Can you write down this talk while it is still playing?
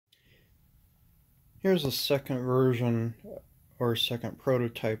Here's the second version or second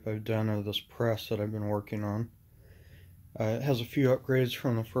prototype I've done of this press that I've been working on. It has a few upgrades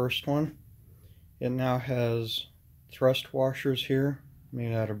from the first one. It now has thrust washers here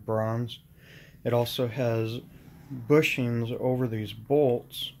made out of bronze. It also has bushings over these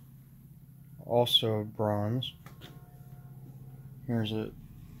bolts, also bronze. Here's a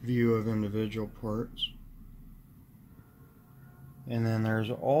view of individual parts. And then there's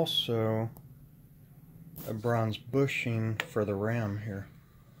also a bronze bushing for the ram here.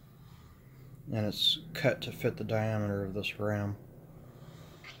 And it's cut to fit the diameter of this ram.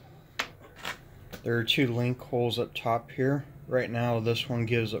 There are two link holes up top here. Right now this one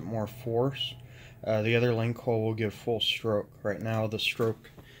gives it more force. The other link hole will give full stroke. Right now the stroke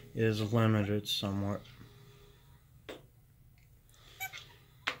is limited somewhat.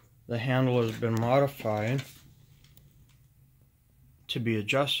 The handle has been modified to be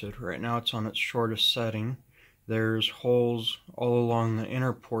adjusted. Right now it's on its shortest setting. There's holes all along the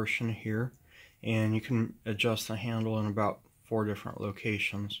inner portion here, and you can adjust the handle in about 4 different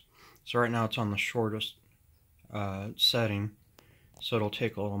locations. So right now it's on the shortest setting, so it'll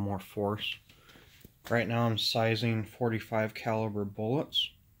take a little more force. Right now I'm sizing 45 caliber bullets.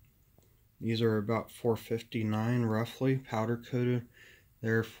 These are about 459 roughly, powder coated.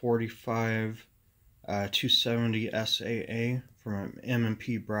 They're 45 270 SAA from an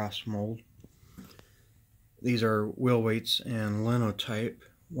M&P brass mold. These are wheel weights and linotype.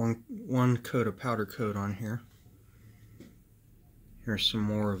 One coat of powder coat on here. Here's some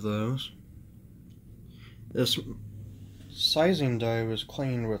more of those. This sizing die was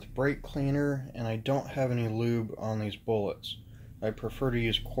cleaned with brake cleaner, and I don't have any lube on these bullets. I prefer to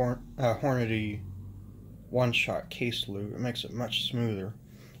use Hornady one-shot case lube. It makes it much smoother.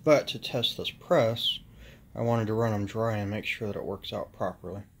 But to test this press, I wanted to run them dry and make sure that it works out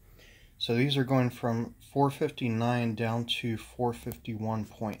properly. So these are going from 459 down to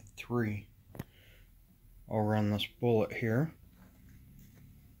 451.3. I'll run this bullet here.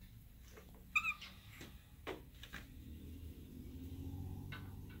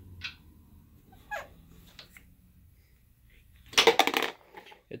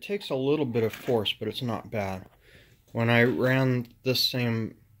 It takes a little bit of force, but it's not bad. When I ran this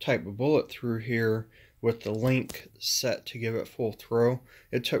same type of bullet through here with the link set to give it full throw,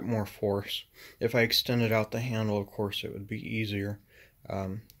 it took more force. If I extended out the handle, of course, it would be easier.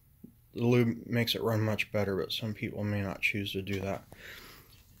 The lube makes it run much better, but some people may not choose to do that.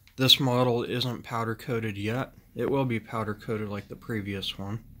 This model isn't powder coated yet. It will be powder coated like the previous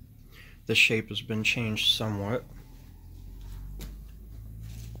one. The shape has been changed somewhat.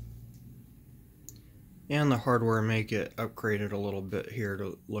 And the hardware may get upgraded a little bit here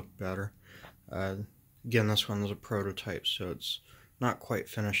to look better. Again, this one is a prototype, so it's not quite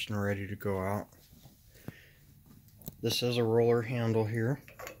finished and ready to go out. This is a roller handle here.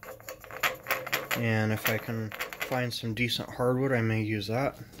 And if I can find some decent hardwood, I may use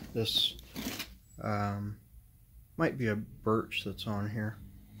that. This might be a birch that's on here.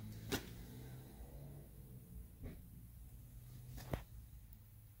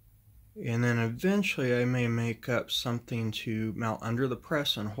 And then eventually I may make up something to mount under the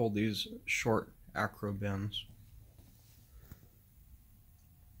press and hold these short acro bins.